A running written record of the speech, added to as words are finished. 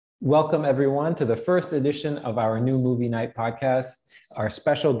Welcome, everyone, to the first edition of our new movie night podcast. Our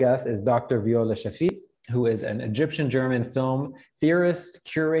special guest is Dr. Viola Shafik, who is an Egyptian-German film theorist,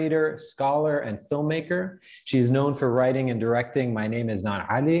 curator, scholar, and filmmaker. She is known for writing and directing My Name is Not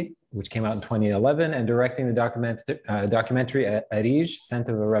Ali, which came out in 2011, and directing the documentary Arij, Scent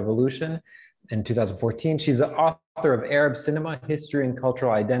of a Revolution, in 2014. She's the author of Arab Cinema, History and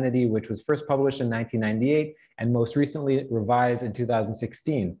Cultural Identity, which was first published in 1998 and most recently revised in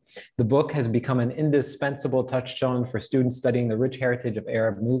 2016. The book has become an indispensable touchstone for students studying the rich heritage of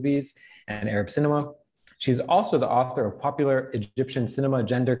Arab movies and Arab cinema. She's also the author of popular Egyptian cinema,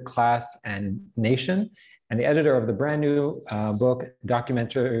 Gender, Class, and Nation, and the editor of the brand new book,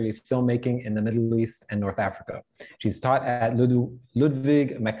 Documentary Filmmaking in the Middle East and North Africa. She's taught at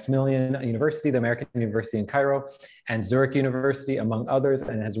Ludwig Maximilian University, the American University in Cairo, and Zurich University, among others,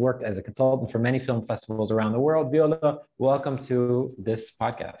 and has worked as a consultant for many film festivals around the world. Viola, welcome to this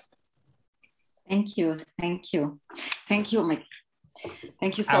podcast. Thank you. Thank you. Thank you, Mike.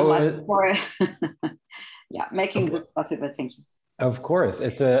 Thank you so much for making this possible. Thank you. Of course,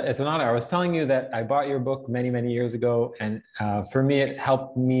 it's an honor. I was telling you that I bought your book many years ago, and for me, it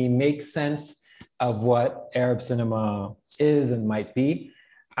helped me make sense of what Arab cinema is and might be.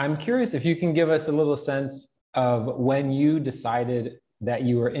 I'm curious if you can give us a little sense of when you decided that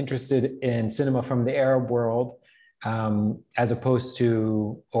you were interested in cinema from the Arab world, as opposed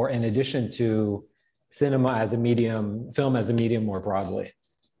to, or in addition to, cinema as a medium, film as a medium more broadly.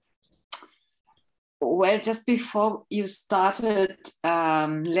 Well, just before you started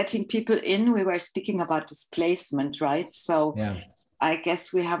letting people in, we were speaking about displacement, right? So yeah. I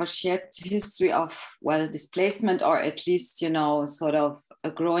guess we have a shared history of, well, displacement, or at least, sort of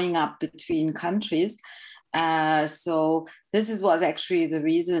growing up between countries. So this was actually the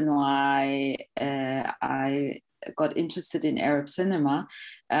reason why I got interested in Arab cinema,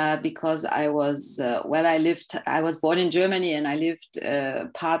 because I was born in Germany and I lived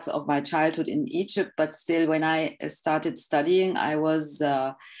parts of my childhood in Egypt, but still when I started studying, I was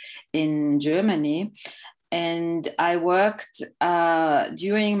in Germany. And I worked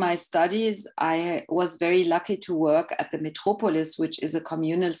during my studies. I was very lucky to work at the Metropolis, which is a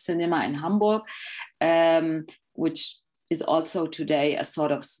communal cinema in Hamburg, which is also today a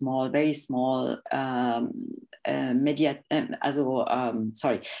sort of small, very small a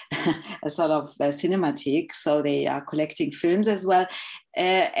sort of cinematheque. So they are collecting films as well,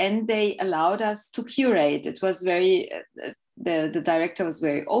 and they allowed us to curate. It was very. The director was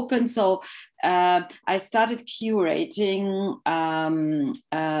very open, so I started curating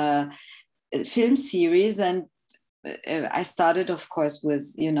film series, and I started, of course, with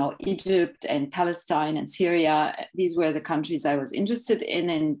Egypt and Palestine and Syria. These were the countries I was interested in,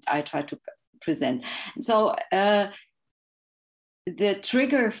 and I tried to present. So the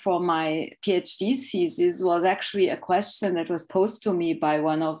trigger for my PhD thesis was actually a question that was posed to me by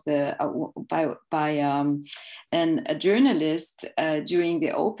one of the a journalist during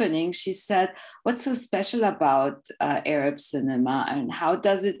the opening. She said, "What's so special about Arab cinema, and how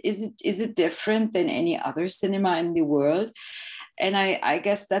is it different than any other cinema in the world?" And I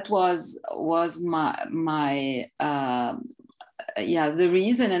guess that was my the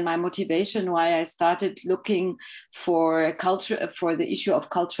reason and my motivation why I started looking for the issue of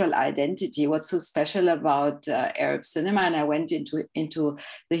cultural identity. What's so special about Arab cinema? And I went into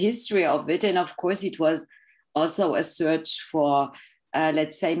the history of it, and of course it was also a search for,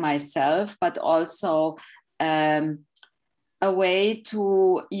 let's say, myself, but also a way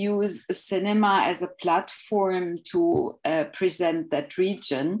to use cinema as a platform to present that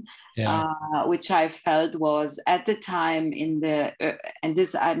region. Yeah. Which I felt was at the time and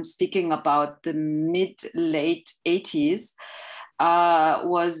this I'm speaking about the mid-late 80s,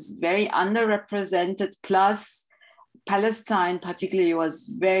 was very underrepresented. Plus, Palestine particularly was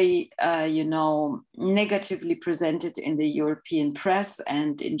very, negatively presented in the European press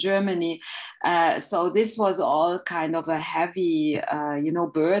and in Germany. So this was all kind of a heavy,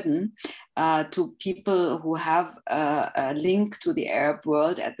 burden to people who have a link to the Arab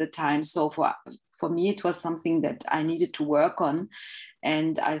world at the time. So for me, it was something that I needed to work on.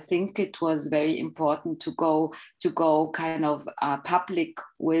 And I think it was very important to go kind of public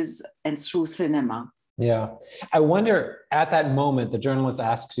with and through cinema. Yeah. I wonder, at that moment, the journalist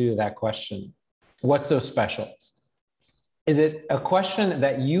asks you that question, what's so special? Is it a question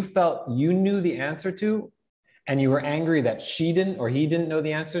that you felt you knew the answer to, and you were angry that she didn't or he didn't know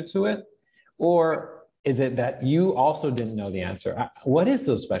the answer to it? Or is it that you also didn't know the answer? What is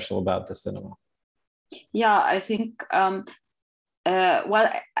so special about the cinema? Yeah, I think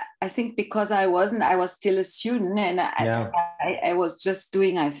I think because I was still a student, and I was just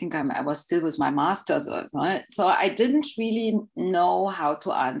doing, I think I was still with my master's, right? So I didn't really know how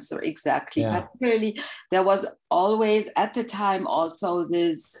to answer exactly. Yeah. Particularly, there was always at the time also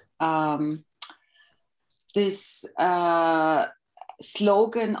this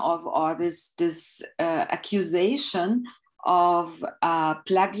slogan of, or this accusation of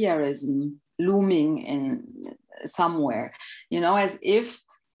plagiarism looming in somewhere, as if,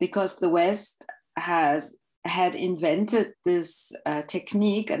 because the West had invented this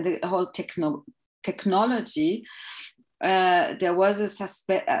technique and the whole technology, there was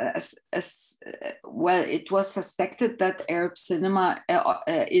it was suspected that Arab cinema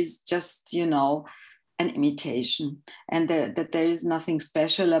is just, an imitation, and that there is nothing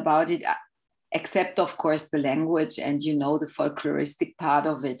special about it, except of course the language and the folkloristic part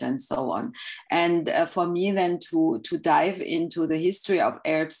of it and so on. And for me then to dive into the history of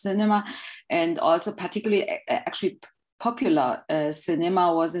Arab cinema, and also particularly actually popular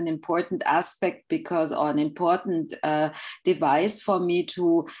cinema, was an important aspect, because, or an important device for me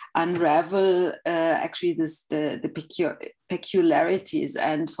to unravel actually the peculiarities.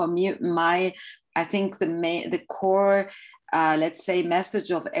 And for me, I think the core, let's say, message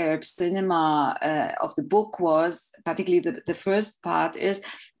of Arab cinema of the book was, particularly the first part, is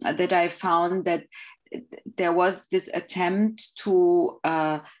that I found that there was this attempt to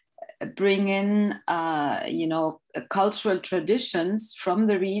bring in, cultural traditions from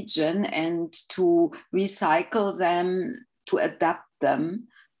the region and to recycle them, to adapt them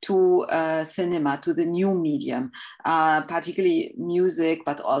to cinema, to the new medium, particularly music,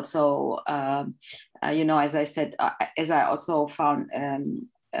 but also, as I said, as I also found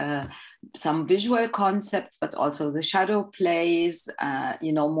some visual concepts, but also the shadow plays,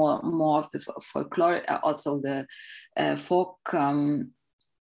 more of the folklore, also the folk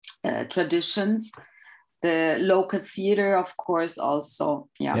traditions, the local theater, of course, also.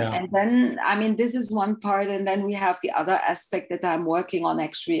 Yeah. And then, this is one part. And then we have the other aspect that I'm working on,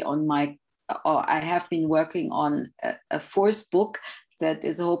 actually, I have been working on a fourth book that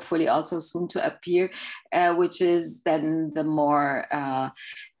is hopefully also soon to appear, which is then the more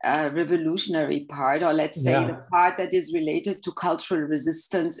revolutionary part, or let's say the part that is related to cultural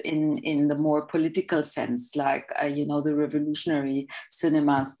resistance in the more political sense, like, the revolutionary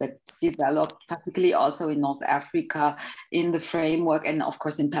cinemas that developed, particularly also in North Africa, in the framework, and of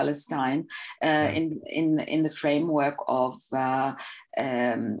course in Palestine, in the framework of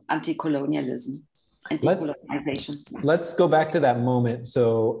anti-colonialism. Let's go back to that moment.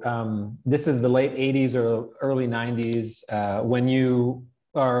 So this is the late 80s or early 90s, when you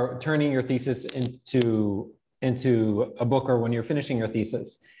are turning your thesis into a book, or when you're finishing your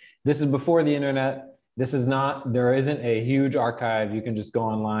thesis. This is before the internet. There isn't a huge archive. You can just go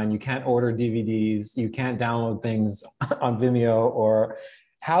online. You can't order DVDs. You can't download things on Vimeo. Or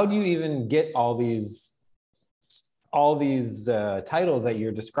how do you even get all these titles that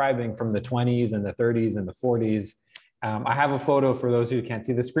you're describing from the 20s and the 30s and the 40s? I have a photo, for those who can't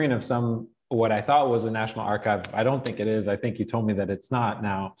see the screen, of what I thought was a National Archive. I don't think it is. I think you told me that it's not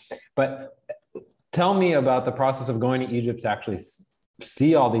now. But tell me about the process of going to Egypt to actually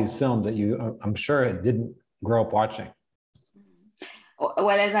see all these films that I'm sure, didn't grow up watching.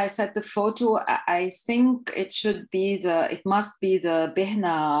 Well, as I said, the photo, I think it must be the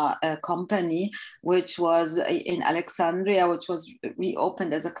Behna company, which was in Alexandria, which was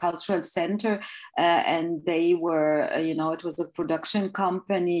reopened as a cultural center. And they were, it was a production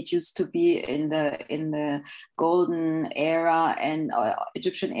company. It used to be in the golden era and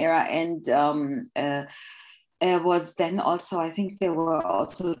Egyptian era. And was then also, I think they were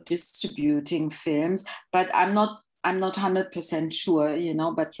also distributing films, but I'm not 100% sure,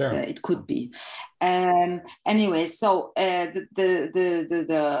 but sure. It could be. Anyway, so I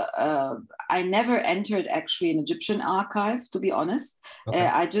never entered actually an Egyptian archive, to be honest. Okay.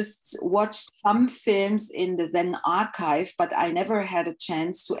 I just watched some films in the then archive, but I never had a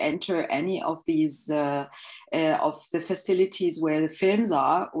chance to enter any of these of the facilities where the films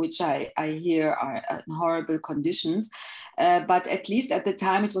are, which I hear are in horrible conditions. But at least at the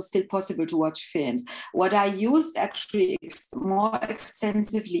time, it was still possible to watch films. What I used actually more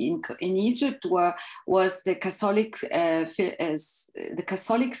extensively in Egypt was the Catholic, there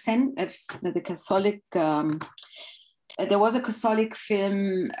was a Catholic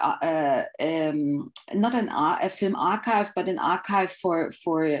film, not a film archive, but an archive for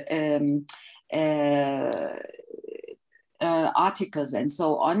articles and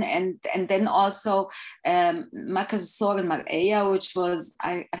so on, and then also Marcus Sorgen Maria, which was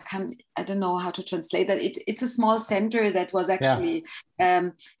I don't know how to translate that. It's a small center that was actually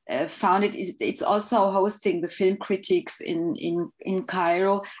founded. It's also hosting the film critics in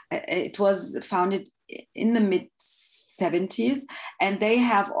Cairo. It was founded in the mid-70s, and they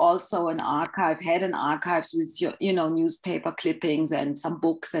have also an archive, had an archives with newspaper clippings and some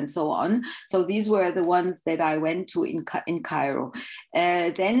books and so on. So these were the ones that I went to in Cairo.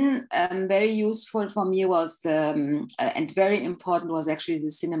 Then very useful for me was and very important was actually the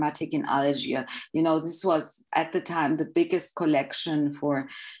Cinematic in Algiers. This was at the time the biggest collection for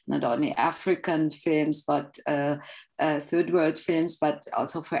not only African films but third world films, but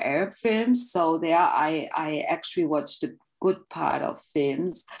also for Arab films. So there I actually watched a good part of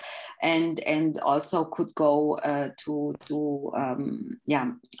films, and also could go and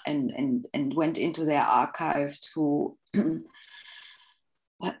went into their archive to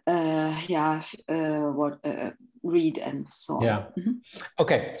read and so on. Yeah.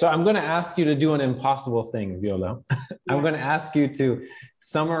 Okay, so I'm going to ask you to do an impossible thing, Viola. I'm going to ask you to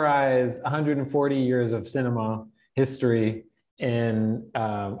summarize 140 years of cinema history in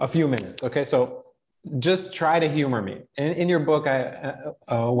a few minutes. Okay, so just try to humor me. In your book,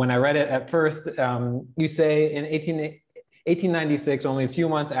 when I read it at first, you say in 1896, only a few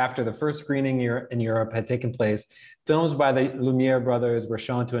months after the first screening in Europe had taken place, films by the Lumiere brothers were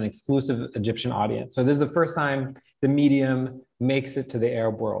shown to an exclusive Egyptian audience. So this is the first time the medium makes it to the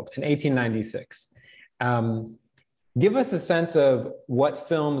Arab world in 1896. Give us a sense of what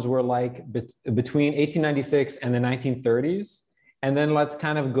films were like between 1896 and the 1930s, and then let's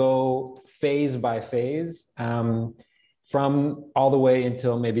kind of go phase by phase from all the way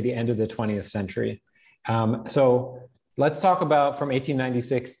until maybe the end of the 20th century. So let's talk about from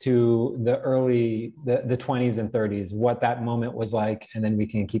 1896 to the 20s and 30s, what that moment was like, and then we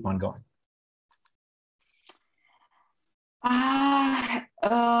can keep on going.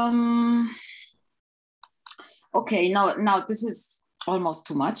 Okay, now this is almost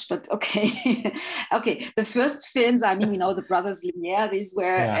too much, but okay. Okay, the first films, I mean, the Brothers Lumiere, these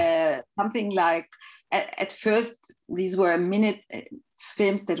were something like, at first, these were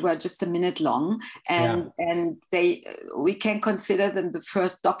films that were just a minute long, and we can consider them the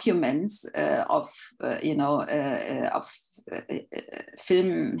first documents of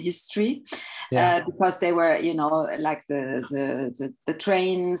film history, because they were like the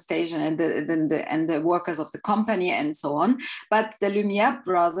train station and the workers of the company and so on. But the Lumiere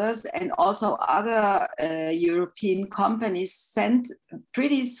brothers and also other European companies sent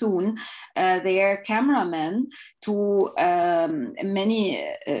pretty soon their cameramen to many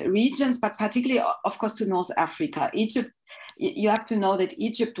regions, but particularly, of course, to North Africa. Egypt, you have to know that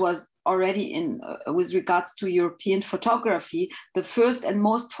Egypt was already with regards to European photography, the first and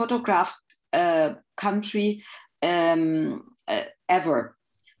most photographed country ever.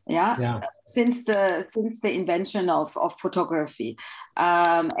 Since the invention of photography,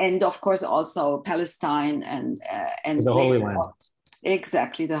 and of course also Palestine and the Holy Land.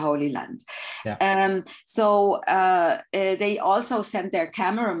 Exactly, the Holy Land. So they also sent their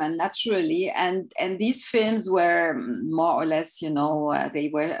cameraman naturally, and these films were more or less, they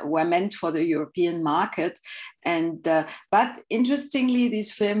were meant for the European market, and but interestingly,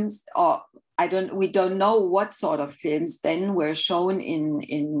 these films we don't know what sort of films then were shown in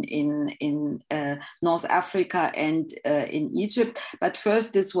North Africa and in Egypt. But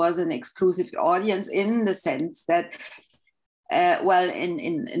first, this was an exclusive audience in the sense that,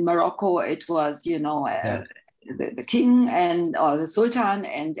 in Morocco, it was, the king or the sultan,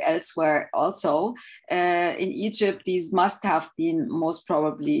 and elsewhere also. In Egypt, these must have been most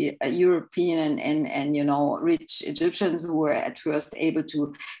probably European and rich Egyptians who were at first able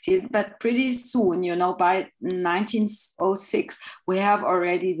to see it. But pretty soon, by 1906, we have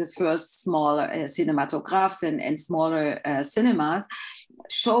already the first smaller cinematographs and smaller cinemas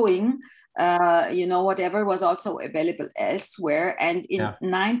showing whatever was also available elsewhere. And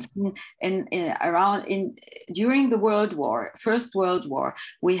during the First World War,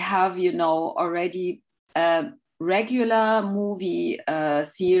 we have, already regular movie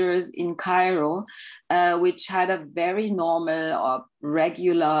theaters in Cairo, which had a very normal or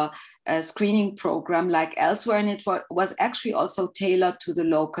regular screening program like elsewhere. And it was actually also tailored to the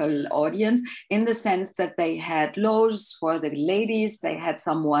local audience, in the sense that they had loges for the ladies, they had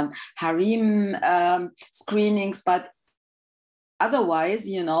someone harem screenings, but otherwise,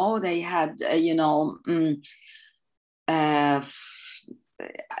 they had,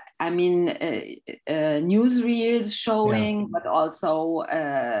 I mean, newsreels showing, but also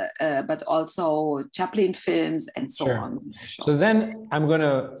Chaplin films and so on. So then I'm going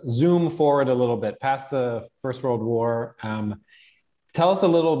to zoom forward a little bit past the First World War. Tell us a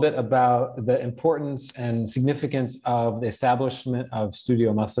little bit about the importance and significance of the establishment of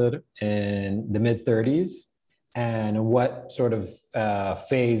Studio Misr in the mid-30s, and what sort of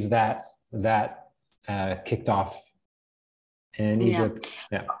phase that kicked off in Egypt.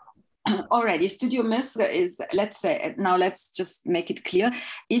 Yeah. Already, Studio Misr is, let's just make it clear,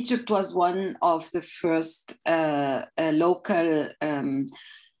 Egypt was one of the first local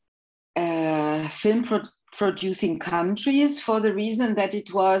film producing countries, for the reason that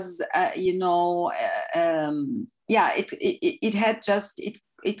it was,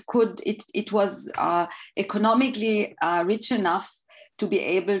 it was economically rich enough to be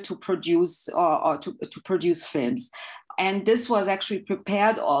able to produce or to produce films. And this was actually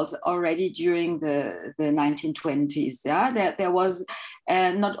prepared also already during the 1920s. Yeah, there was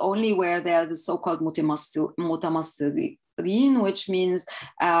not only were there the so-called mutamassirin, which means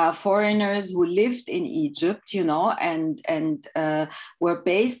foreigners who lived in Egypt, and were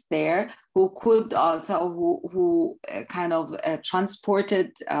based there, who could also who kind of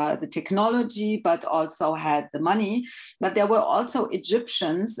transported the technology, but also had the money. But there were also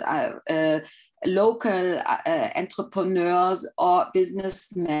Egyptians, local entrepreneurs or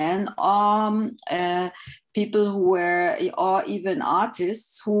businessmen, or people who were, or even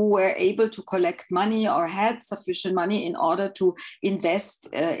artists who were able to collect money or had sufficient money in order to invest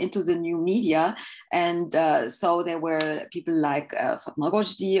into the new media. And so there were people like Fatma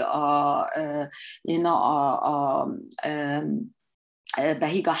Rojdi, or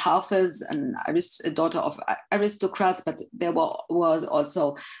Bahiga Hafiz, a daughter of aristocrats, but there was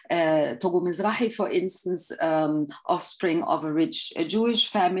also Togo Mizrahi, for instance, offspring of a rich Jewish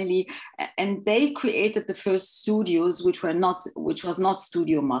family, and they created the first studios, which was not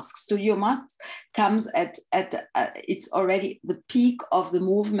Studio Misr. Studio Misr comes at it's already the peak of the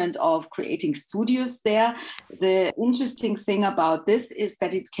movement of creating studios there. The interesting thing about this is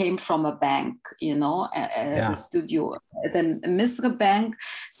that it came from a bank, the studio, the Misr Bank.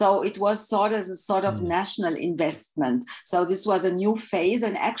 So it was thought as a sort of national investment. So this was a new phase.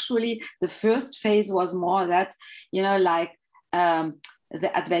 And actually the first phase was more that, the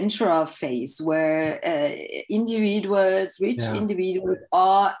adventurer phase, where individuals, rich individuals,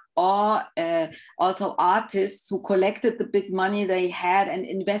 or also artists who collected the big money they had and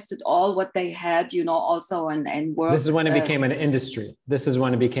invested all what they had, also and worked. This is when it became an industry. This is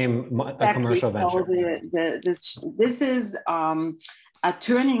when it became a commercial venture. So this is a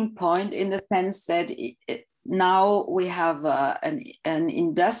turning point, in the sense that now we have an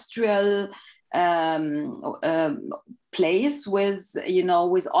industrial place with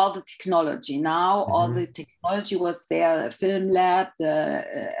all the technology. Now all the technology was there, film lab, the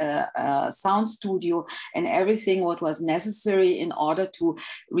sound studio, and everything what was necessary in order to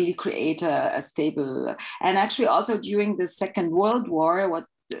really create a stable. And actually also during the Second World War, what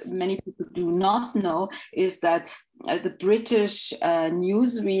many people do not know is that the British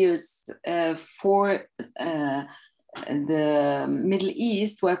newsreels for the Middle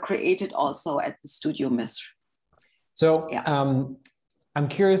East were created also at the Studio Misr. So I'm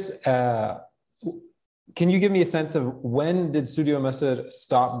curious, can you give me a sense of when did Studio Misr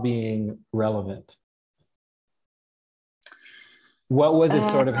stop being relevant? What was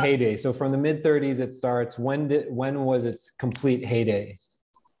its sort of heyday? So from the mid-30s it starts. When was its complete heyday?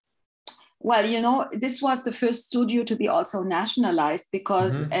 Well, this was the first studio to be also nationalized,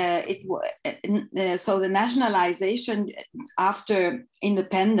 because so the nationalization after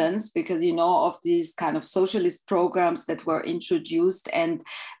independence, because of these kind of socialist programs that were introduced, and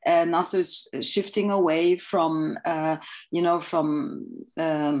Nasser's shifting away from the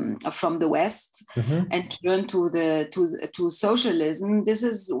West and turn to socialism. This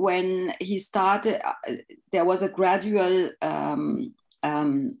is when he started. There was a gradual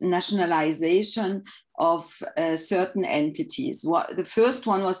nationalization of certain entities. The first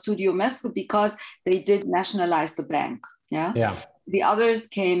one was Studio Misr, because they did nationalize the bank. Yeah. The others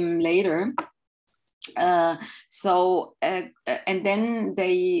came later. And then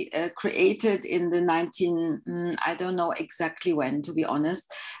they created in the I don't know exactly when, to be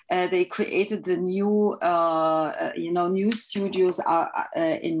honest, they created the new new studios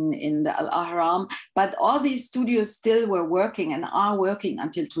in the Al Ahram, but all these studios still were working and are working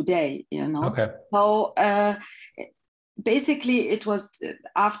until today. Okay. So basically, it was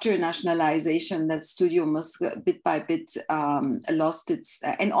after nationalization that Studio Misr bit by bit lost its,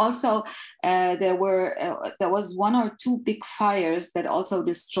 and also there was one or two big fires that also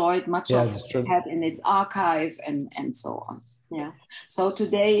destroyed much of what it had in its archive and so on. Yeah. So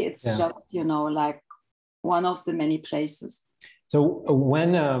today it's just, you know, like one of the many places. So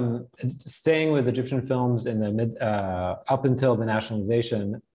when staying with Egyptian films in the up until the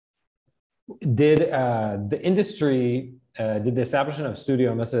nationalization, did the industry, did the establishment of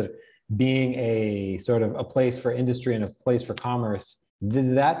Studio Misr being a sort of a place for industry and a place for commerce,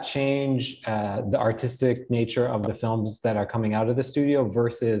 did that change the artistic nature of the films that are coming out of the studio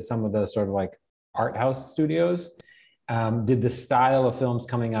versus some of the sort of like art house studios? Did the style of films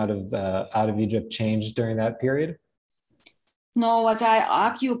coming out of Egypt change during that period? No, what I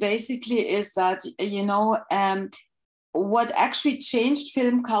argue basically is that, you know, what actually changed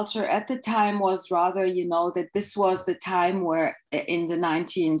film culture at the time was rather, you know, that this was the time where in the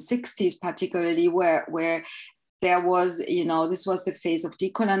 1960s, particularly where there was, you know, this was the phase of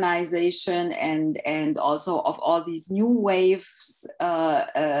decolonization and also of all these new waves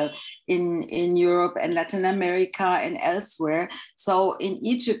in Europe and Latin America and elsewhere. So in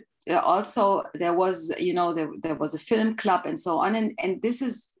Egypt also there was, you know, there was a film club and so on, and this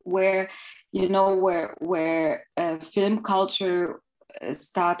is where, you know, where film culture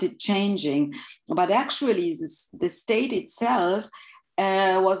started changing. But actually, the state itself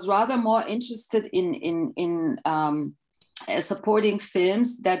was rather more interested in supporting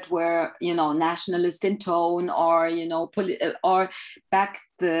films that were, you know, nationalist in tone, or, you know, or backed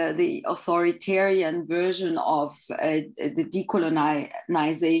the authoritarian version of the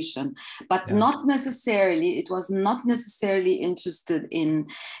decolonization, but not necessarily. It was not necessarily interested in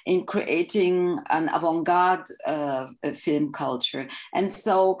creating an avant-garde film culture. And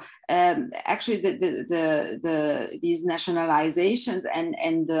so actually, these nationalizations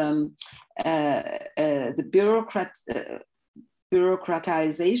and the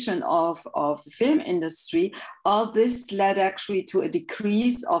bureaucratization of the film industry, all this led actually to a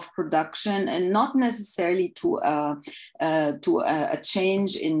decrease of production, and not necessarily to a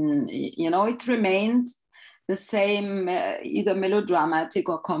change in, you know, it remained the same either melodramatic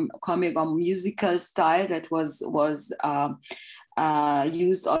or comic or musical style that was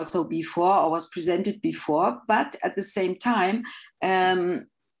used also before, or was presented before. But at the same time,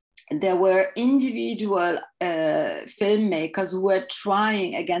 there were individual filmmakers who were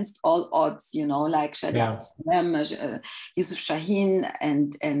trying against all odds, you know, like Shadi Yusuf Shaheen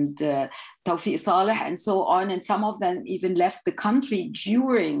and Tawfiq Saleh and so on. And some of them even left the country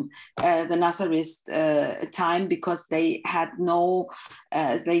during the Nasserist time because they had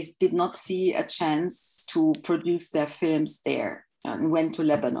they did not see a chance to produce their films there, and went to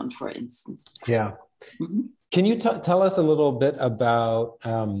Lebanon, for instance. Yeah. Mm-hmm. Can you tell us a little bit about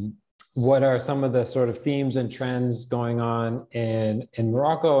what are some of the sort of themes and trends going on in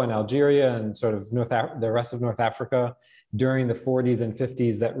Morocco and Algeria and sort of the rest of North Africa during the 40s and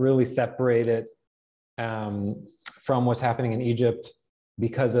 50s that really separate it from what's happening in Egypt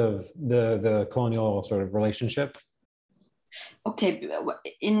because of the colonial sort of relationship? Okay,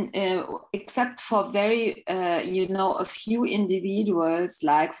 except for very, you know, a few individuals,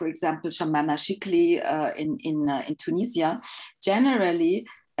 like, for example, Shamama Shikli in Tunisia, generally,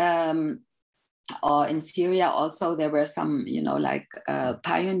 or in Syria also, there were some, you know, like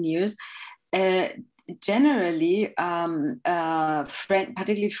pioneers. Generally,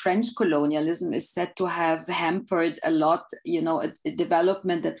 particularly French colonialism is said to have hampered a lot, you know, a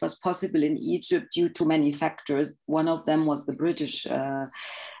development that was possible in Egypt due to many factors. One of them was the British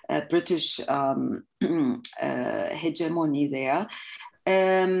hegemony there.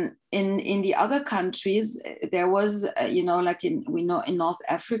 In the other countries, there was, you know, like we know in North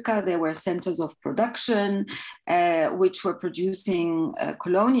Africa, there were centers of production which were producing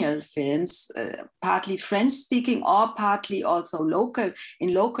colonial films, partly French speaking or partly also local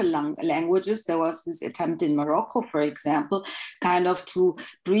languages. There was this attempt in Morocco, for example, kind of to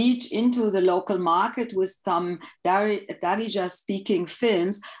breach into the local market with some Darija speaking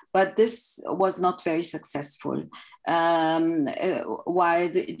films, but this was not very successful. While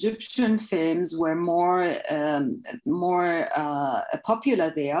the Egyptian films were more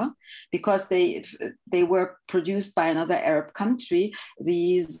popular there because they were produced by another Arab country.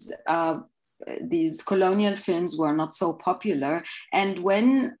 These colonial films were not so popular, and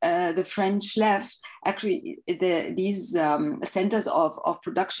when the French left, actually these centers of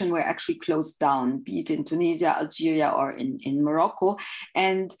production were actually closed down, be it in Tunisia, Algeria, or in Morocco.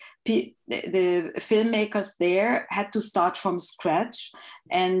 And the filmmakers there had to start from scratch.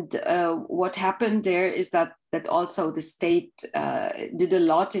 And what happened there is that also the state did a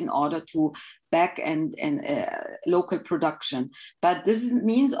lot in order to back and local production. But this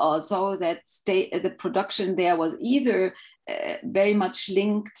means also that the production there was either very much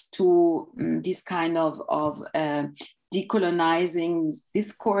linked to these kind of decolonizing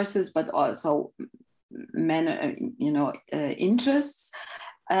discourses, but also interests.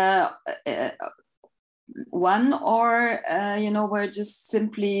 One or we're just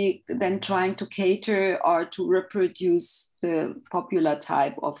simply then trying to cater or to reproduce the popular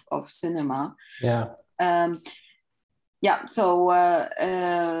type of cinema. So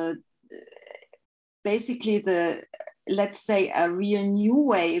basically let's say a real new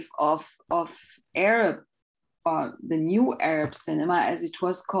wave of Arab, or the new Arab cinema, as it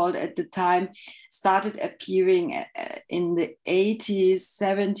was called at the time, started appearing in the 80s,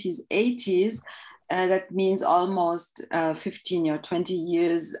 70s, 80s. That means almost 15 or 20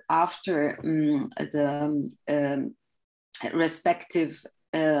 years after the respective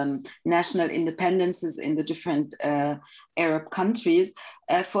national independences in the different Arab countries,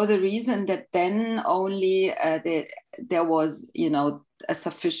 for the reason that then only there was, a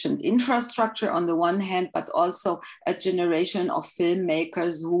sufficient infrastructure on the one hand, but also a generation of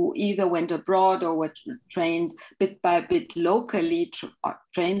filmmakers who either went abroad or were trained bit by bit locally,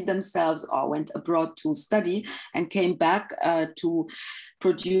 trained themselves or went abroad to study and came back to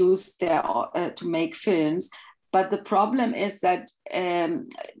produce to make films. But the problem is that in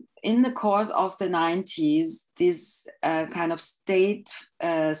the course of the 90s, this kind of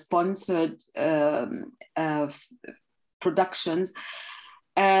state-sponsored productions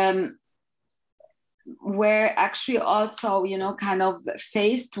were actually also, kind of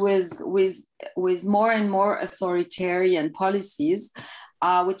faced with more and more authoritarian policies,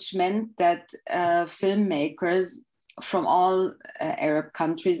 which meant that filmmakers from all Arab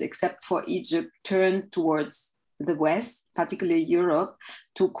countries, except for Egypt, turned towards the West, particularly Europe,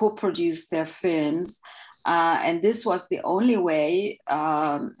 to co-produce their films. And this was the only way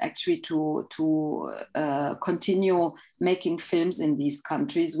actually to continue making films in these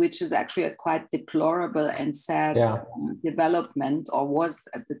countries, which is actually a quite deplorable and sad development, or was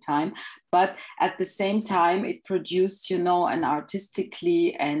at the time. But at the same time, it produced, an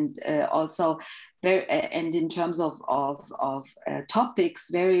artistically and also very, and in terms of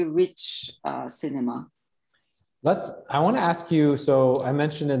topics, very rich cinema. I want to ask you, so I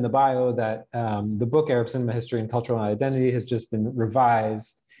mentioned in the bio that the book Arab Cinema History and Cultural Identity has just been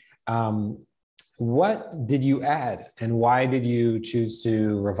revised. What did you add and why did you choose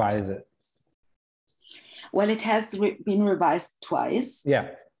to revise it? Well, it has been revised twice.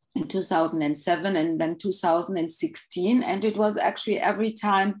 In 2007 and then 2016. And it was actually every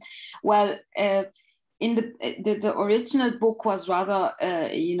time, in the original book was rather,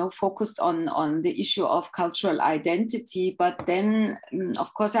 focused on the issue of cultural identity. But then,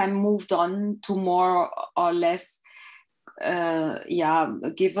 of course, I moved on to more or less,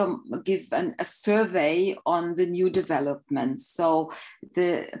 give a survey on the new developments. So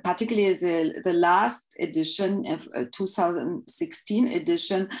particularly the last edition, 2016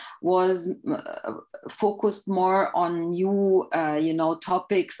 edition, was focused more on new,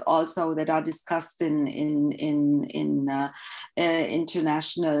 topics also that are discussed in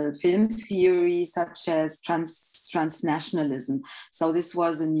international film theory, such as transnationalism. So this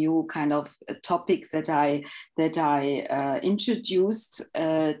was a new kind of topic that I introduced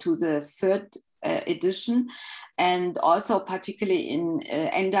to the third edition, and also particularly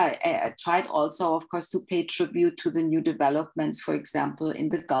and I tried also, of course, to pay tribute to the new developments, for example, in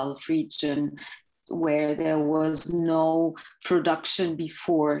the Gulf region, where there was no production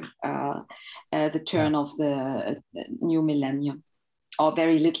before the turn of the new millennium, or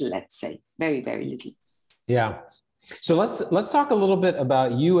very little, let's say, very, very little. Yeah. So let's talk a little bit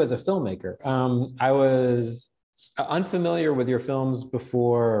about you as a filmmaker. I was unfamiliar with your films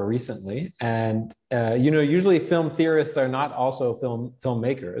before recently, and usually film theorists are not also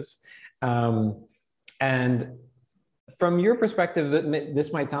filmmakers. And from your perspective,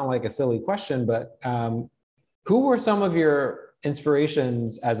 this might sound like a silly question, but who were some of your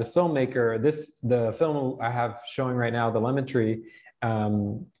inspirations as a filmmaker? The film I have showing right now, The Lemon Tree,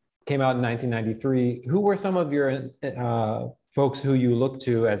 came out in 1993. Who were some of your folks who you look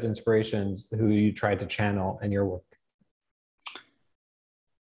to as inspirations, who you tried to channel in your work?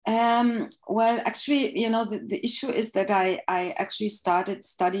 Well, actually, the issue is that I actually started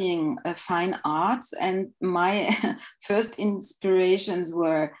studying fine arts, and my first inspirations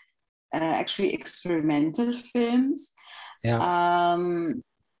were actually experimental films. Yeah.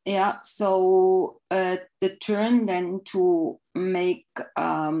 Yeah, so the turn then to make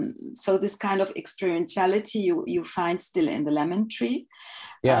so this kind of experientiality you find still in the Lemon Tree.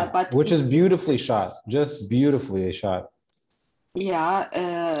 Yeah, But which is beautifully shot, just beautifully shot.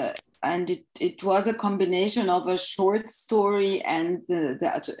 yeah, and it was a combination of a short story and the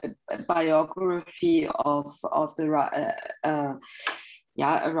biography of a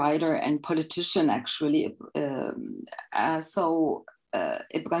writer and politician actually.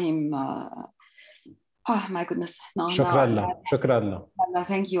 Ibrahim. Oh my goodness! No, شكرا له شكرا له. no,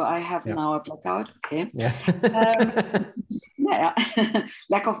 thank you. I have Yeah. now a blackout. Okay. Yeah. Yeah.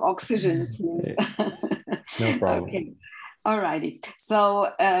 Lack of oxygen. No problem. Okay. Alrighty. So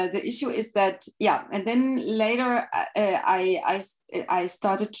the issue is that, yeah, and then later I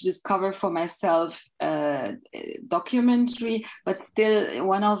started to discover for myself documentary, but still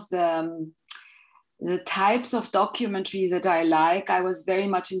one of the types of documentary that I like. I was very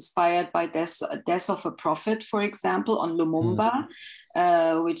much inspired by Death of a Prophet, for example, on Lumumba,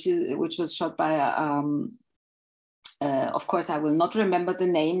 which was shot by of course, I will not remember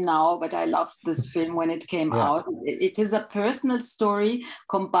the name now, but I loved this film when it came out. It is a personal story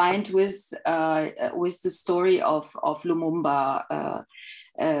combined with the story of Lumumba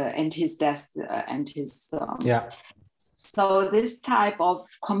and his death and his So this type of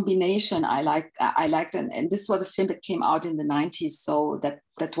combination I liked, and this was a film that came out in the 90s, so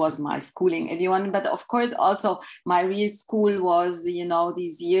that was my schooling, everyone. But of course, also my real school was,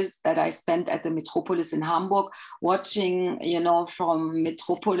 these years that I spent at the Metropolis in Hamburg, watching, from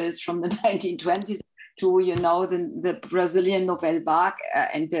Metropolis from the 1920s to, the Brazilian Nouvelle Vague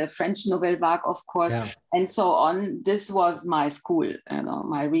and the French Nouvelle Vague, of course, and so on. This was my school,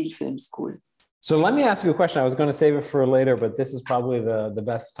 my real film school. So let me ask you a question. I was going to save it for later, but this is probably the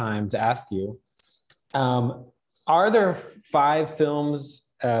best time to ask you. Are there 5 films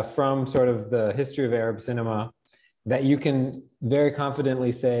from sort of the history of Arab cinema that you can very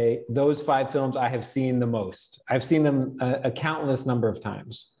confidently say, those 5 films I have seen the most? I've seen them a countless number of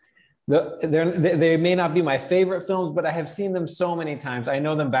times. They may not be my favorite films, but I have seen them so many times. I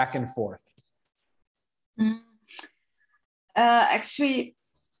know them back and forth. Actually,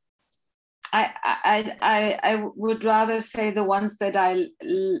 I would rather say the ones that I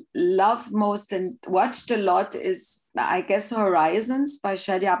love most and watched a lot is, I guess, Horizons by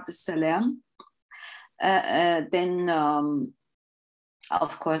Shadi Abdessalem. Then,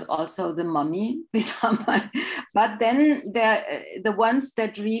 of course, also The Mummy. These are but then the ones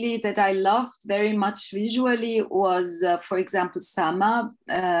that I loved very much visually was, for example, Sama,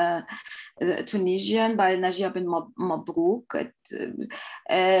 Tunisian by Najia bin Mabrouk.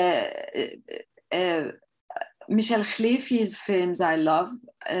 Michel Khlefi's films I love.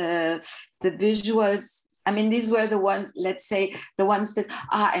 The visuals, I mean, these were the ones, let's say, the ones that,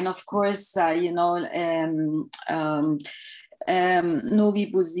 and of course,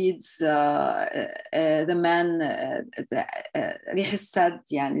 Nouri Bouzid's The Man, Rih Sad,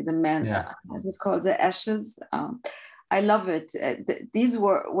 the man, it's called The Ashes. I love it. These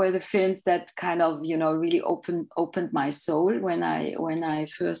were the films that kind of, really opened my soul when I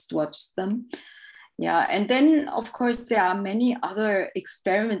first watched them. Yeah, and then of course there are many other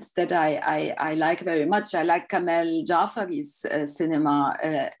experiments that I like very much. I like Kamel Jafari's cinema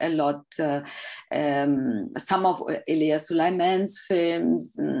a lot. Some of Elia Suleiman's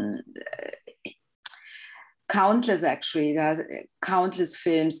films, countless actually. There are countless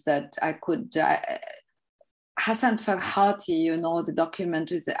films that I could. Hassan Farhati, the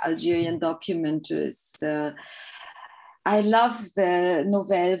documentaries, the Algerian documentaries. I love the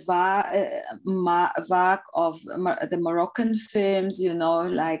Nouvelle Vague of the Moroccan films,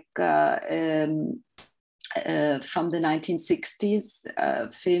 like from the 1960s,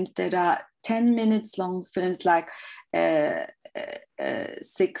 films that are 10 minutes long, films like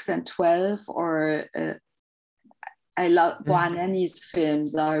 6 and 12, or I love Bouanani's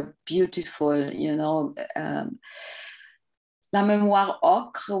films are beautiful, La Mémoire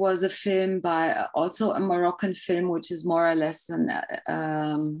Ocre was a film by also a Moroccan film, which is more or less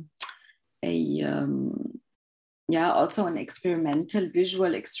also an experimental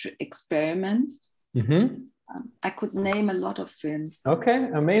visual experiment. Mm-hmm. I could name a lot of films. Okay,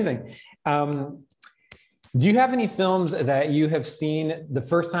 amazing. Do you have any films that you have seen the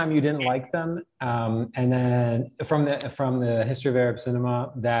first time you didn't like them, and then from the history of Arab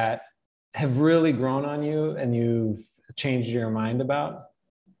cinema that have really grown on you and you've changed your mind about?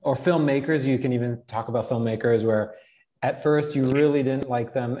 or filmmakers, you can even talk about filmmakers where at first you really didn't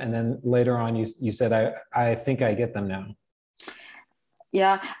like them, and then later on you said, I think I get them now.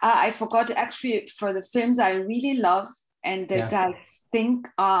 Yeah, I forgot actually for the films I really love and that I think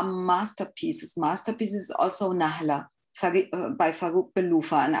are masterpieces. Masterpieces also Nahla by Farouk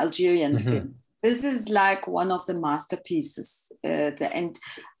Beloufa, an Algerian film. This is like one of the masterpieces, and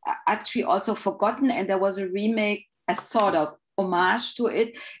actually also forgotten. And there was a remake, a sort of homage to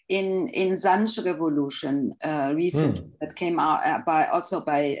it in Zanj Revolution recently that came out by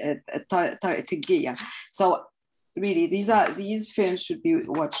Theorizing. So really, these films should be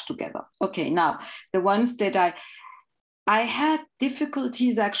watched together. Okay, now the ones that I had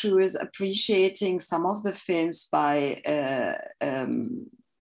difficulties actually with appreciating some of the films by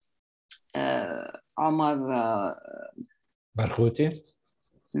Omar Barghouti.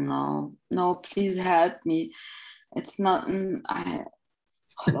 No, please help me. It's not. I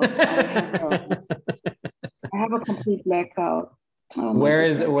have a complete blackout. Oh, where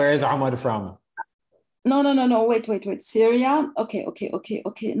is Omar from? No. Wait. Syria. Okay.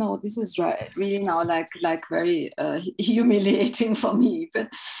 No, this is really now like very humiliating for me. But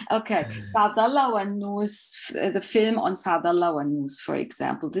okay, Saadallah Wannous, the film on Saadallah Wannous, for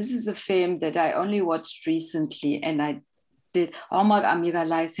example. This is a film that I only watched recently, and I did. Omar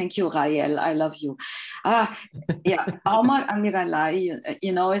Amiralai, thank you, Rael. I love you. Omar Amiralai,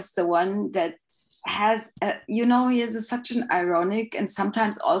 is the one that has, he has such an ironic and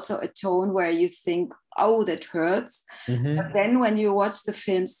sometimes also a tone where you think, oh, that hurts. But then when you watch the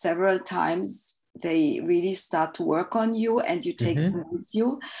film several times, they really start to work on you and you take them with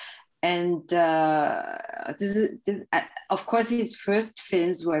you. And this, of course, his first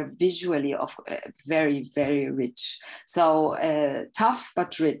films were visually very, very rich. So tough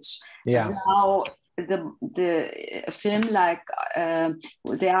but rich. Yeah. And now the film, like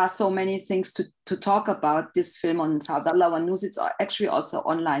there are so many things to talk about this film on Saadallah Wannous. It's actually also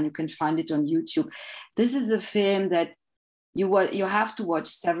online. You can find it on YouTube. This is a film that you have to watch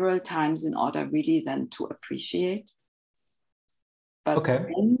several times in order really then to appreciate. But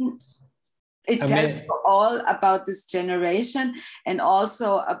it tells you all about this generation and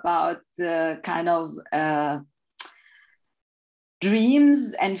also about the kind of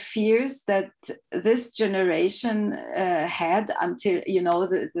dreams and fears that this generation had until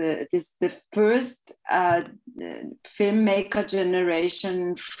the first filmmaker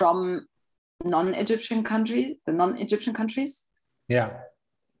generation from non-Egyptian countries, the non-Egyptian countries. Yeah.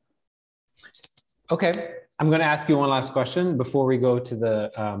 Okay, I'm going to ask you one last question before we go to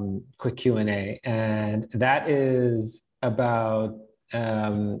the quick Q&A, and that is about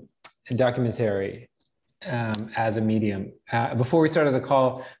documentary as a medium. Before we started the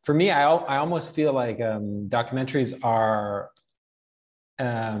call, for me, I almost feel like documentaries are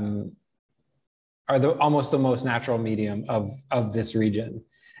almost the most natural medium of this region.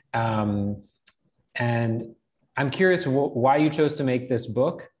 And I'm curious why you chose to make this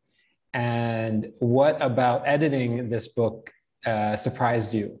book, and what about editing this book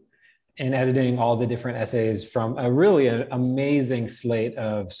surprised you in editing all the different essays from an amazing slate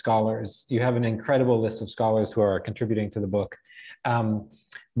of scholars. You have an incredible list of scholars who are contributing to the book.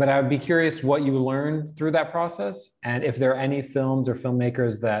 But I would be curious what you learned through that process, and if there are any films or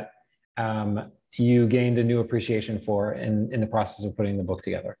filmmakers that you gained a new appreciation for in the process of putting the book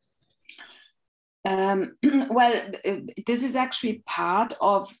together. Well, this is actually part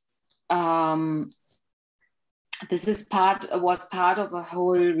of was part of a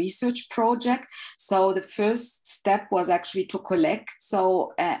whole research project. So the first step was actually to collect.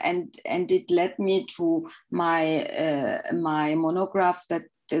 So and it led me to my my monograph that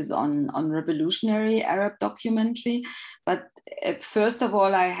is on revolutionary Arab documentary. But first of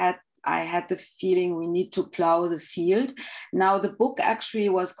all, I had the feeling we need to plow the field. Now, the book actually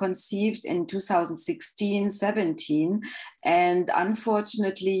was conceived in 2016-17, and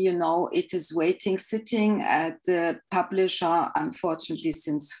unfortunately, it is sitting at the publisher, unfortunately,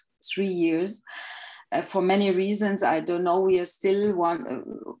 since 3 years. For many reasons, I don't know. We are still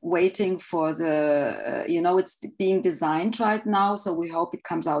waiting for the, it's being designed right now, so we hope it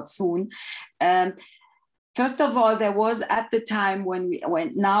comes out soon. First of all, there was at the time when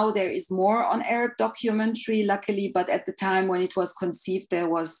now there is more on Arab documentary, luckily, but at the time when it was conceived, there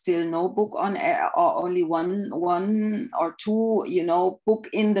was still no book on Arab, or only one or two, book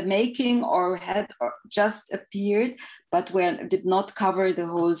in the making, or had just appeared, but did not cover the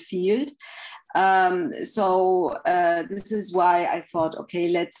whole field. So this is why I thought, okay,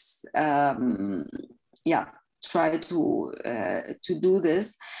 let's, try to do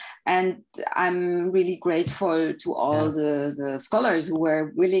this. And I'm really grateful to all the scholars who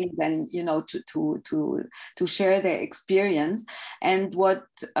were willing then, to share their experience. And what,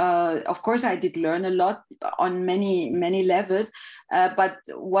 of course, I did learn a lot on many levels, but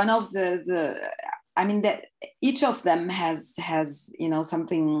one of that each of them has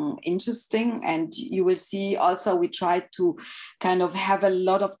something interesting, and you will see also we tried to kind of have a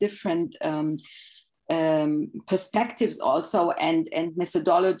lot of different perspectives also and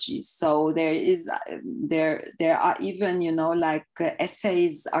methodologies. So there are even like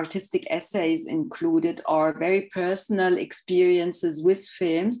essays, artistic essays included, or very personal experiences with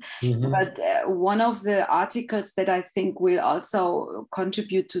films. But one of the articles that I think will also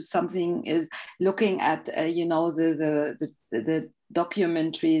contribute to something is looking at the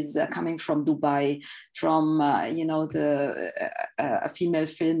documentaries coming from Dubai, from a female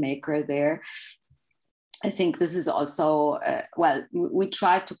filmmaker there. I think this is also we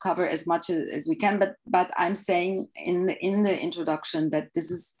try to cover as much as we can, but I'm saying in the introduction that this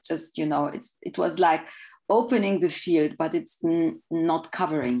is just it was like opening the field, but it's not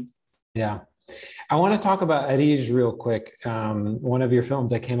covering. Yeah, I want to talk about Arij real quick. One of your films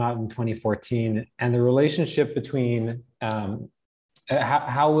that came out in 2014, and the relationship between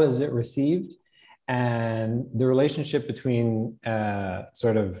how was it received, and the relationship between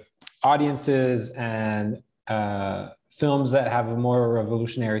sort of audiences and films that have a more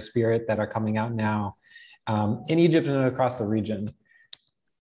revolutionary spirit that are coming out now in Egypt and across the region.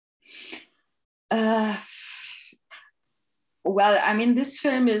 Well, I mean, this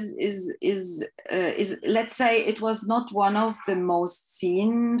film is let's say it was not one of the most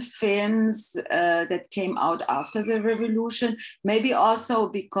seen films that came out after the revolution. Maybe also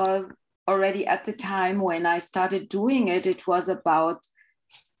because already at the time when I started doing it, it was about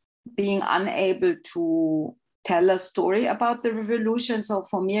being unable to tell a story about the revolution. So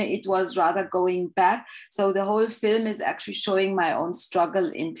for me, it was rather going back. So the whole film is actually showing my own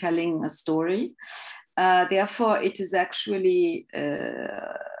struggle in telling a story. Therefore, it is actually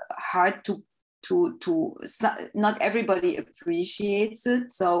hard to not everybody appreciates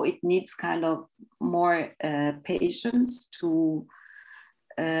it. So it needs kind of more patience to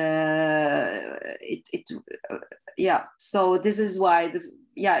so this is why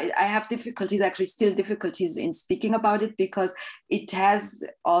I have difficulties, actually still difficulties in speaking about it, because it has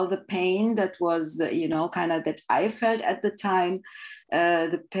all the pain that was kind of that I felt at the time,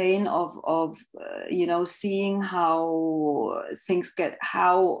 the pain of seeing how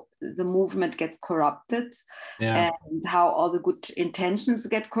how the movement gets corrupted, and how all the good intentions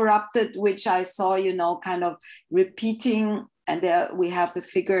get corrupted, which I saw kind of repeating. And there we have the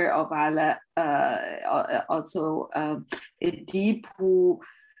figure of also Deep, who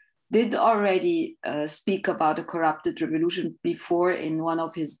did already speak about a corrupted revolution before in one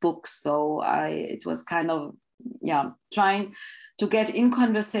of his books. So it was kind of trying to get in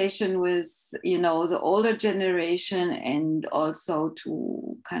conversation with the older generation, and also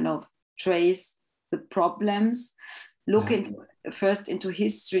to kind of trace the problems, look first into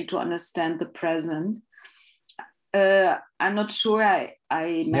history to understand the present. I'm not sure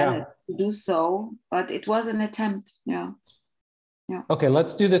I managed to do so, but it was an attempt. Yeah. Okay,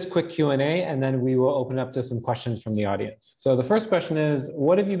 let's do this quick Q&A, and then we will open up to some questions from the audience. So the first question is,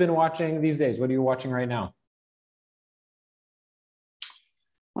 what have you been watching these days? What are you watching right now?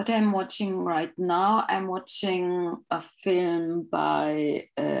 What I'm watching right now, I'm watching a film by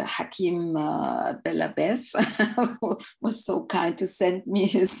Hakim Belabes, who was so kind to send me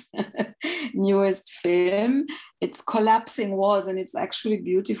his newest film. It's Collapsing Walls, and it's actually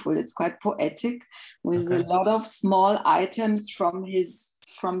beautiful. It's quite poetic, with a lot of small items from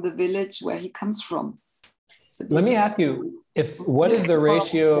the village where he comes from. Let me ask you, what is the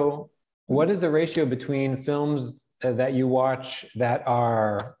ratio between films that you watch that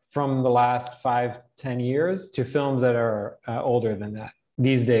are from the last 5-10 years to films that are older than that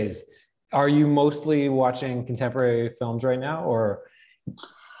these days? Are you mostly watching contemporary films right now, or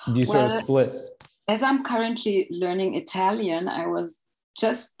do you sort of split? As I'm currently learning Italian, I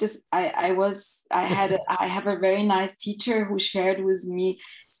have a very nice teacher who shared with me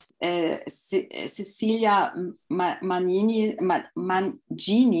Cecilia Mangini's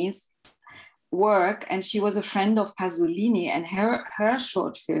work, and she was a friend of Pasolini, and her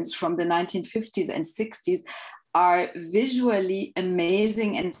short films from the 1950s and 60s are visually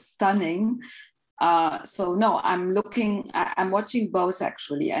amazing and stunning. So no, I'm watching both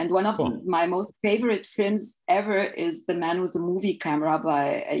actually, and one of my most favorite films ever is The Man with the Movie Camera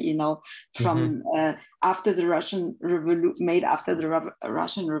by from after the Russian Revolution, made after the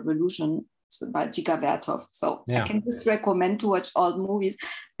Russian Revolution. by Jiga Vertov. So Yeah. I can just recommend to watch old movies,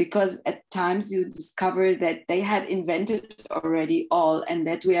 because at times you discover that they had invented already all, and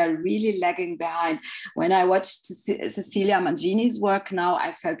that we are really lagging behind. When I watched Cecilia Mangini's work now,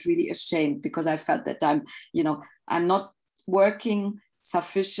 I felt really ashamed, because I felt that I'm not working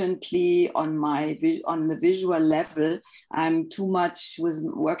sufficiently on the visual level. I'm too much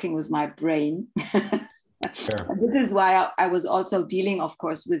working with my brain. Sure. This is why I was also dealing, of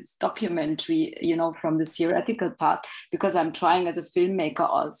course, with documentary, from the theoretical part, because I'm trying as a filmmaker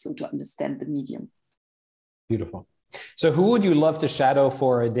also to understand the medium. Beautiful. So who would you love to shadow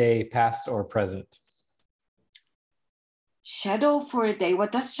for a day, past or present? Shadow for a day.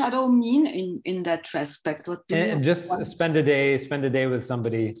 What does shadow mean in that respect? What do you just want? spend a day with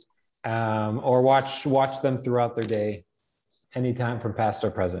somebody, or watch them throughout their day, anytime from past or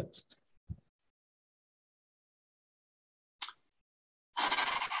present.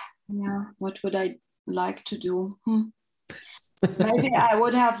 Yeah, what would I like to do? Maybe I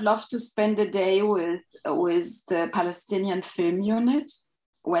would have loved to spend a day with the Palestinian Film Unit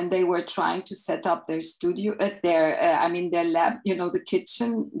when they were trying to set up their studio, their lab, the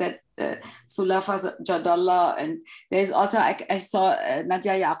kitchen that Sulafa Jadallah, and there's also, I saw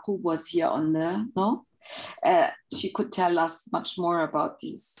Nadia Yaqub was here on she could tell us much more about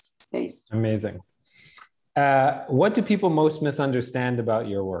these days. Amazing. What do people most misunderstand about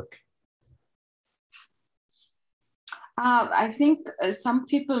your work? I think some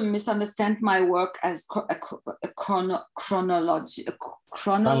people misunderstand my work as chronicling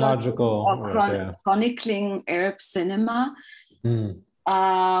Arab cinema.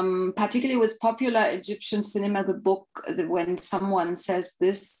 Particularly with popular Egyptian cinema, the book, when someone says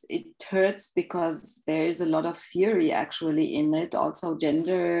this, it hurts, because there is a lot of theory actually in it, also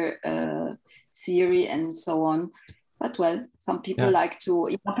gender theory and so on. But well, some people like to,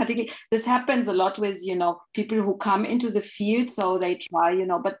 particularly this happens a lot with, people who come into the field, so they try,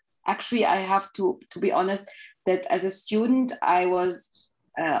 but actually I have to be honest that as a student, I was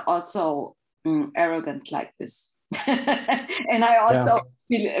also arrogant like this. And I also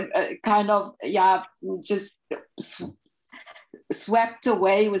feel kind of, just swept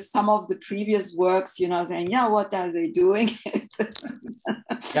away with some of the previous works, saying, what are they doing?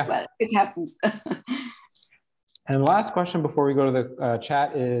 Well, it happens. And last question before we go to the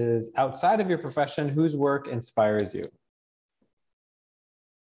chat is, outside of your profession, whose work inspires you?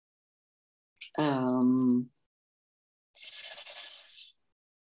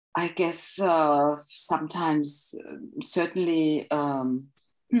 I guess sometimes, certainly,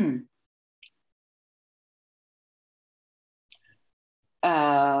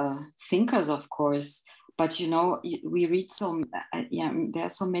 thinkers, of course. But we read there are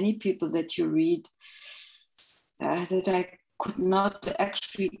so many people that you read that I could not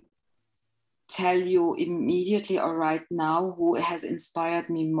actually tell you immediately or right now who has inspired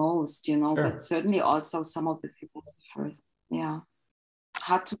me most, Sure. But certainly also some of the philosophers. Yeah,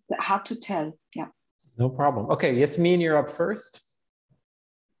 hard to tell. Yeah. No problem. Okay, Yasmin, you're up first.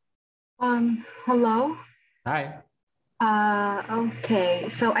 Hello. Hi. Okay,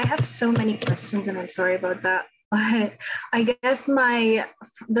 so I have so many questions, and I'm sorry about that. But I guess the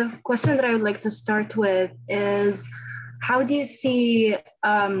question that I would like to start with is, how do you see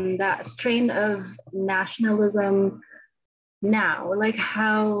that strain of nationalism now?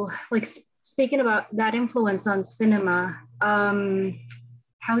 Speaking about that influence on cinema,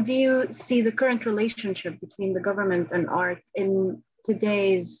 how do you see the current relationship between the government and art in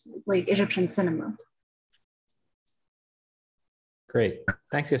today's Egyptian cinema? Great.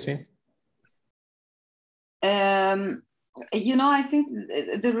 Thanks, Yasmin. I think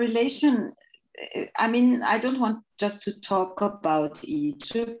the relation, I don't want just to talk about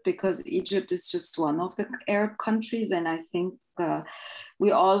Egypt, because Egypt is just one of the Arab countries. And I think we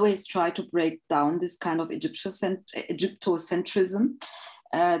always try to break down this kind of Egyptocentrism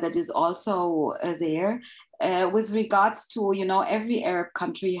that is also there. With regards to, every Arab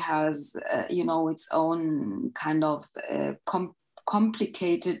country has, its own kind of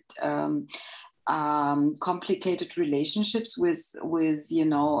complicated relationships with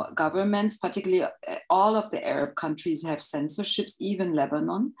governments. Particularly, all of the Arab countries have censorships, even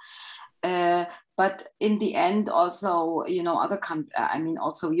Lebanon. But in the end, also, other countries,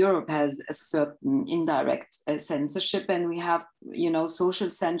 also Europe has a certain indirect censorship, and we have, social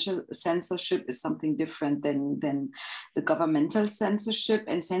censorship is something different than the governmental censorship.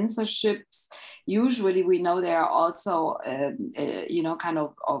 And censorships, usually we know there are also, kind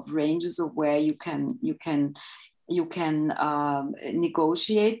of ranges of where you can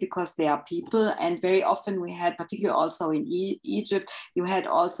negotiate because they are people, and very often we had, particularly also in Egypt, you had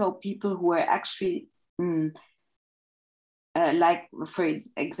also people who were actually like, for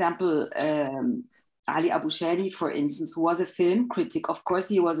example, Ali Abu Shadi, for instance, who was a film critic. Of course,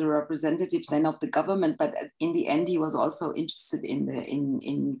 he was a representative then of the government, but in the end, he was also interested in the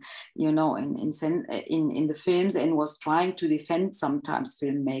in the films, and was trying to defend sometimes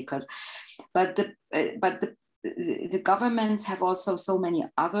filmmakers. But the governments have also so many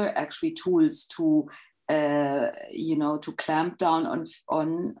other actually tools to to clamp down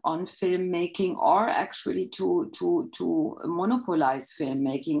on filmmaking, or actually to monopolize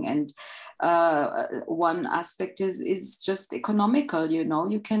filmmaking. And one aspect is just economical.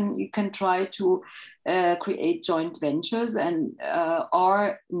 You can try to create joint ventures and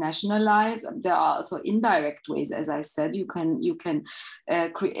or nationalize. There are also indirect ways, as I said. You can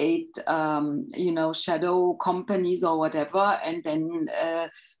create shadow companies or whatever, and then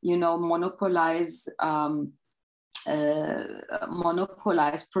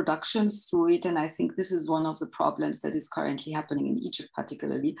monopolize productions through it. And I think this is one of the problems that is currently happening in Egypt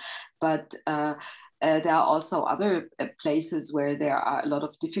particularly. But there are also other places where there are a lot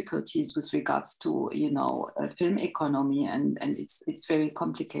of difficulties with regards to film economy, and it's very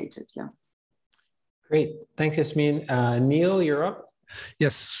complicated. Yeah. Great, thanks, Yasmin. Neil, you're up.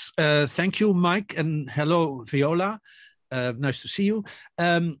 Yes, thank you, Mike, and hello, Viola. Nice to see you.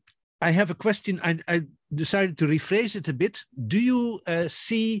 I have a question. I decided to rephrase it a bit. Do you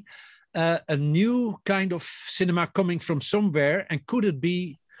see a new kind of cinema coming from somewhere? And could it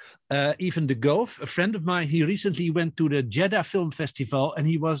be even the Gulf? A friend of mine, he recently went to the Jeddah Film Festival, and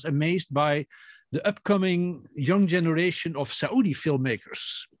he was amazed by the upcoming young generation of Saudi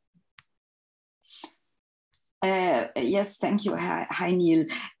filmmakers. Yes, thank you. Hi, Neil.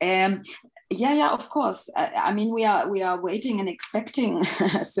 Yeah, of course. I mean, we are waiting and expecting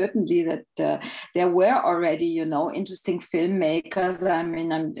certainly that there were already, interesting filmmakers. I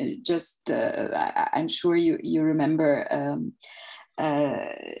mean, I'm sure you remember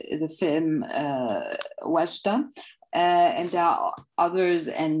the film Wajda, and there are others,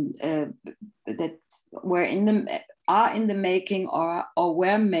 and that were are in the making or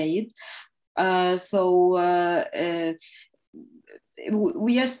were made.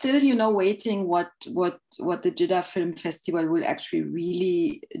 We are still, waiting what the Jeddah Film Festival will actually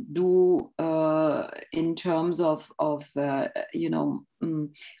really do in terms of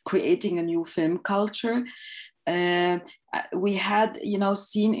creating a new film culture. We had,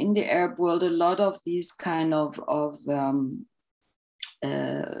 seen in the Arab world a lot of these kind of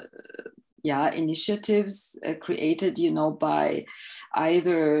initiatives created, by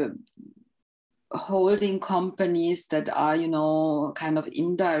either holding companies that are, kind of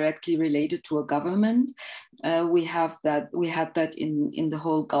indirectly related to a government. We had that in the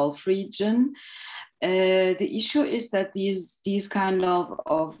whole Gulf region. The issue is that these kind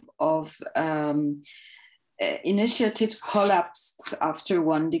of initiatives collapsed after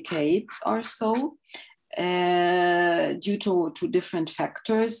one decade or so. Due to different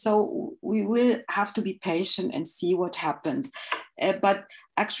factors. So we will have to be patient and see what happens. But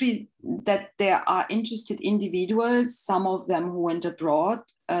actually that there are interested individuals, some of them who went abroad.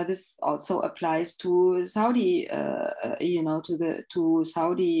 This also applies to Saudi, to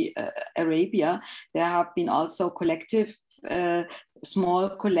Saudi Arabia. There have been also small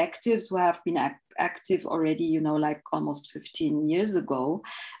collectives who have been active already, like almost 15 years ago,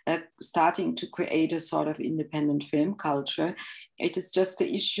 starting to create a sort of independent film culture. It is just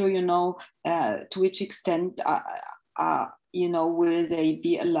the issue, to which extent will they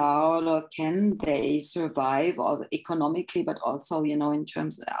be allowed, or can they survive, or economically, but also, in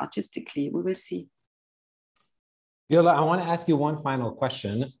terms of artistically. We will see. Viola, I want to ask you one final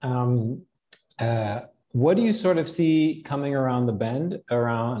question. What do you sort of see coming around the bend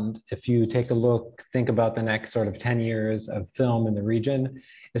if you think about the next sort of 10 years of film in the region,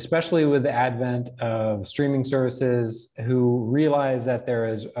 especially with the advent of streaming services who realize that there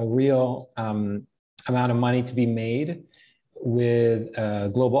is a real amount of money to be made with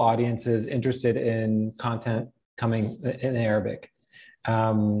global audiences interested in content coming in Arabic.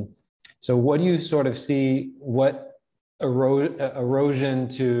 So what do you sort of see, what erosion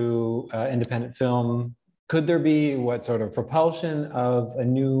to independent film could there be? What sort of propulsion of a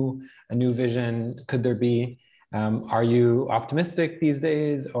new vision could there be? Are you optimistic these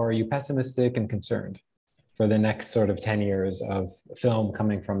days, or are you pessimistic and concerned for the next sort of 10 years of film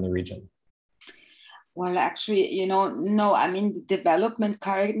coming from the region? Well, actually, no. I mean, the development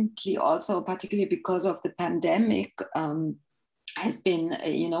currently also, particularly because of the pandemic, has been,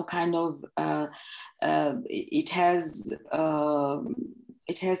 you know, kind of, it has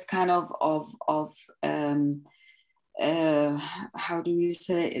kind of how do you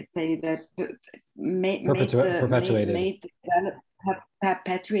say that,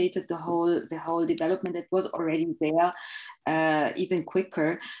 perpetuated the whole development that was already there, even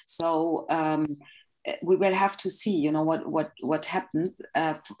quicker. So we will have to see, you know, what happens.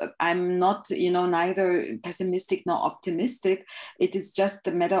 I'm not, you know, neither pessimistic nor optimistic. It is just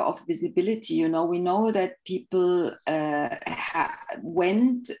a matter of visibility. You know, we know that people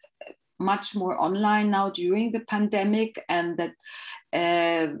went much more online now during the pandemic, and that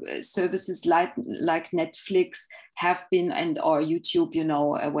services like Netflix have been, or YouTube, you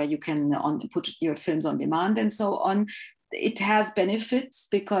know, where you can put your films on demand and so on. It has benefits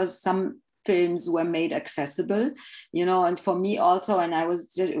because some films were made accessible, you know, and for me also, and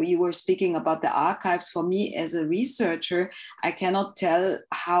you were speaking about the archives. For me as a researcher, I cannot tell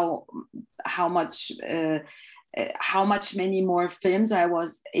how much many more films I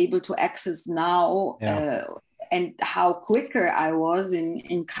was able to access now, and how quicker I was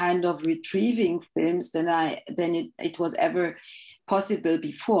in kind of retrieving films than it was ever possible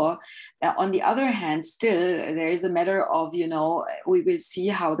before. On the other hand, still, there is a matter of, you know, we will see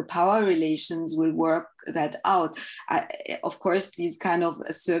how the power relations will work that out. Of course, these kind of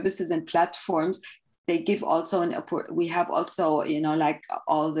services and platforms, they give also we have also, you know, like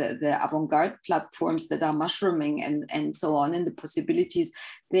all the avant-garde platforms that are mushrooming and so on, and the possibilities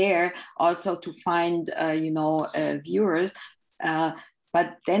there also to find, you know, viewers.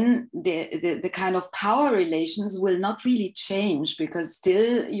 But then the kind of power relations will not really change, because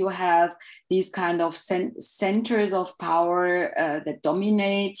still you have these kind of centers of power that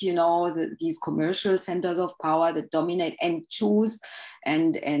dominate, you know, these commercial centers of power that dominate and choose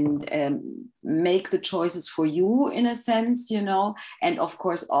and make the choices for you, in a sense, you know, and of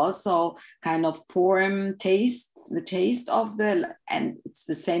course also kind of form the taste of and it's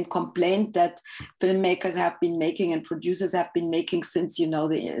the same complaint that filmmakers have been making and producers have been making since, you know,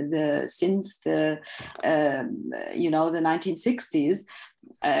 since the 1960s.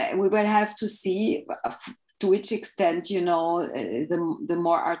 We will have to see to which extent, you know, the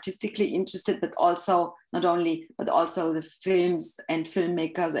more artistically interested, but also also the films and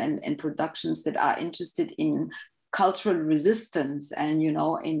filmmakers and productions that are interested in cultural resistance and, you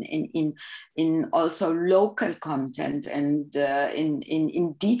know, in also local content and in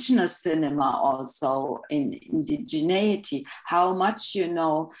indigenous cinema, also in indigeneity, how much, you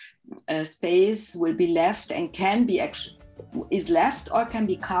know, space will be left and can be is left or can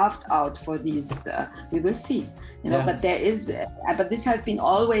be carved out for these, we will see, you know. But there is, but this has been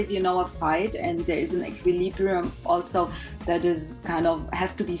always, you know, a fight, and there is an equilibrium also that is kind of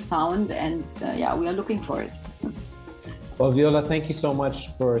has to be found, and we are looking for it. Well, Viola, thank you so much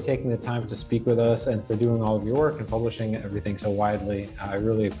for taking the time to speak with us and for doing all of your work and publishing everything so widely. I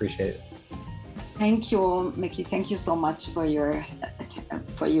really appreciate it. Thank you, Mickey. Thank you so much for your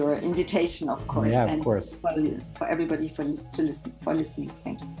invitation, of course. Yeah, of course. For everybody for listening.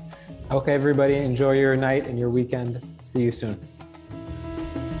 Thank you. Okay, everybody, enjoy your night and your weekend. See you soon.